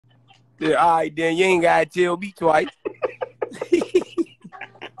Yeah, all right, then you ain't gotta tell me twice.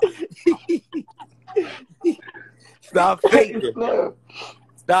 Stop faking.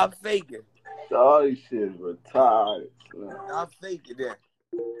 Stop faking. All this shit is retarded. Stop faking that.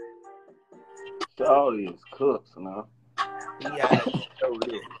 Charlie is cooked, man. He had it over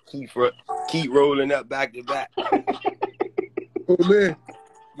there. Keep rolling up back to back. Oh, man.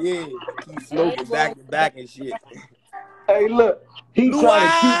 Yeah, keep smoking back to back and shit. Hey, look, he trying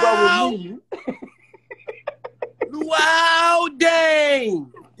to keep up with me. Wow,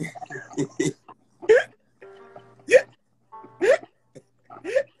 dang!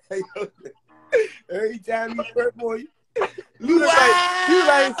 Every time you work for you, You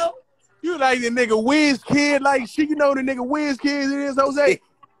like the nigga Wiz Kid, like shit. You know the nigga Wiz Kid is, Jose.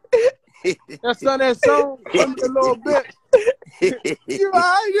 That's on that song. Give me a little bit. You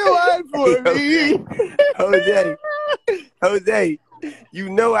ain't for me. Jose, you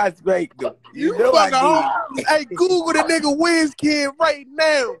know I spanked him. You know I did. Hey, Google the nigga Wiz Kid right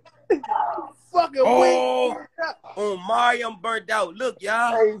now. Fucking oh, on Mari, I'm burnt out. Look,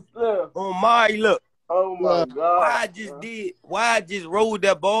 y'all. Hey, sir. On Mari, look. Oh my God. Why I just rolled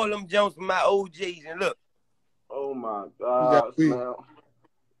up all them jumps from my OJs and look. Oh my God.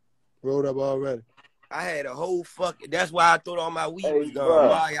 Rolled up already. I had a whole that's why I thought all my weed was gone. Bro.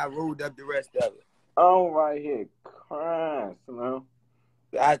 Why I rolled up the rest of it. I'm right here crying, man.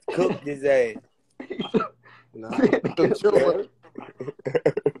 I cooked his ass.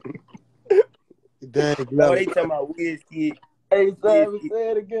 Dang, oh, they talking about Wiz Kid. Hey, Sam,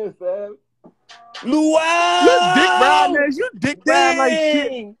 say it again, Sam. Luau! You dick riding, you dick riding like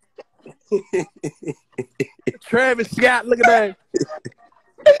shit. Travis Scott, look at that.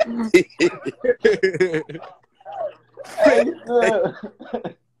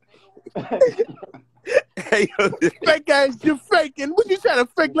 Hey, fake ass, you faking. What you trying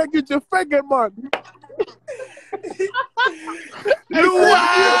to fake like you just faking, Mark?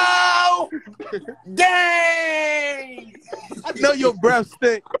 Wow! Dang! I know your breath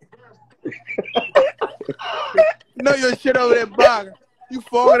stink. You know your shit over there, Bogger. You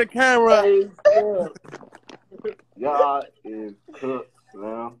fogging the camera. Y'all is cooked,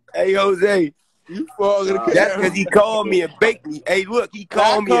 man. Hey, Jose. You fogging the camera. That's because he called me and baked me. Hey, look, he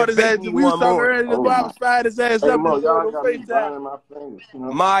called me and baked me one more. Bob fired his ass up Mo, y'all got me FaceTime. burning my fingers, you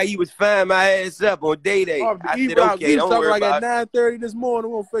know? Ma, he was firing my ass up on day. I said, okay, don't worry about it. At 9:30 this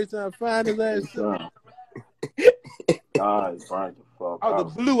morning on FaceTime, firing his ass up. God, it's burnt the fuck out out. The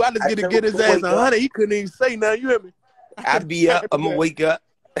blue, I just get to get his ass 100. He couldn't even say nothing. You hear me? I be up. I'm going to wake up.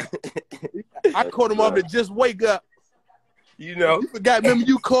 I caught him up to just wake up. You know. You forgot. Remember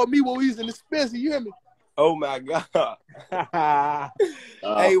you called me when we was in the Spencer. You hear me? Oh, my God.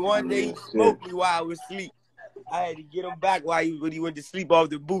 Hey, one day he smoked me while I was asleep. I had to get him back when he went to sleep off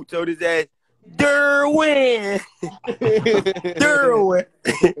the boot. Told his ass, Derwin. Derwin.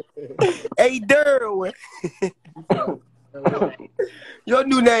 Hey, Derwin. Your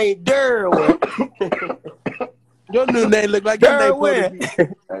new name, Derwin. Your new name look like your name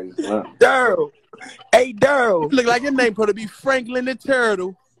Daryl. Hey, Daryl. Look like your name supposed to be Franklin the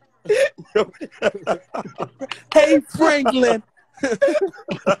Turtle. Hey, Franklin. Hey,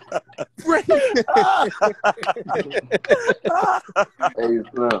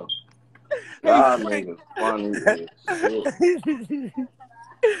 Slim. Y'all niggas funny as shit.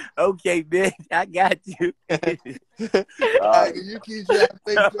 Okay, bitch, I got you. You keep trying to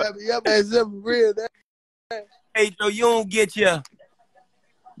fake me up as if real. Hey, so you don't get your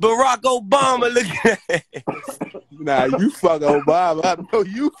Barack Obama looking at. Nah, you fucking Obama. I know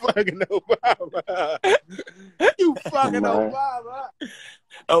you fucking Obama. You fucking Obama.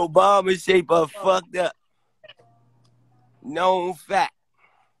 Obama shape up fucked up. Known fact.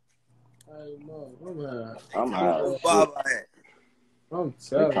 I'm high. I'm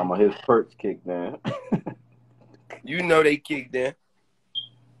telling you. Talking about his perks kicked in. You know they kicked in.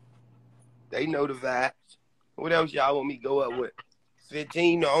 They know the vibes. What else y'all want me to go up with?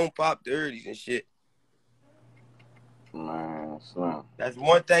 15 to on pop 30s and shit. Man, son. That's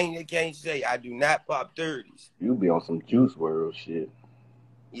one thing they can't say. I do not pop 30s. You be on some Juice WRLD shit.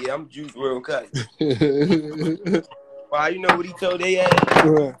 Yeah, I'm Juice WRLD cousin. Why, you know what he told they ass?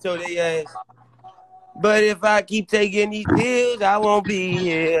 He told they ass. But if I keep taking these pills, I won't be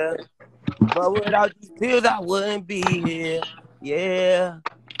here. But without these pills, I wouldn't be here. Yeah.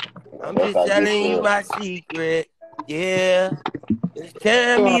 I'm just telling you my secret. Yeah. Just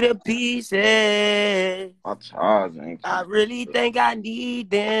tear me to pieces. I really think I need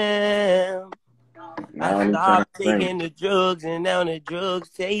them. I stopped taking the drugs and now the drugs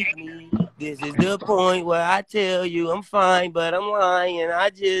take me. This is the point where I tell you I'm fine, but I'm lying.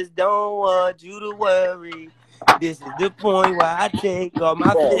 I just don't want you to worry. This is the point where I take all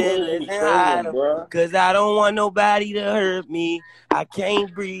my feelings and hide them. Cause I don't want nobody to hurt me. I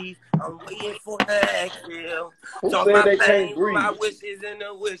can't breathe. I'm waiting for the exhale. Talk my pain, my wishes in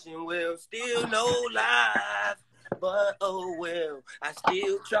the wishing well. Still no life, but oh well. I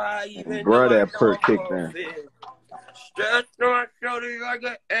still try even though I know I'm gonna fail. Stretched on my shoulders like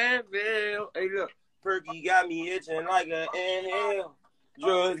an anvil. Hey look, Perky got me itching like an inhale.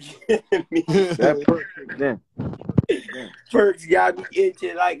 Drugs getting me. That perk kicked in. Perks got me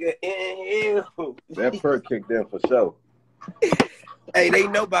itching like an inhale. That perk kicked in for sure. Hey, they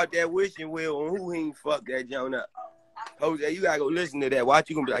know about that wishing well on who ain't fucked that joint up. Jose, you gotta go listen to that. Watch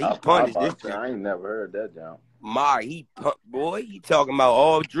you gonna be like, he punished this shit. I ain't never heard that joint. He boy, he talking about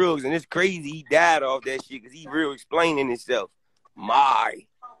all drugs, and it's crazy he died off that shit because he real explaining himself. Man.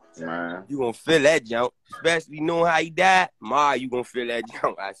 You gonna feel that junk, especially knowing how he died. You gonna feel that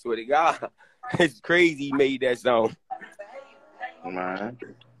junk. I swear to God, it's crazy he made that song. Man,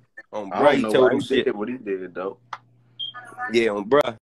 On I bruh, don't know he told why him he shit. did what he did though. Yeah, on bruh.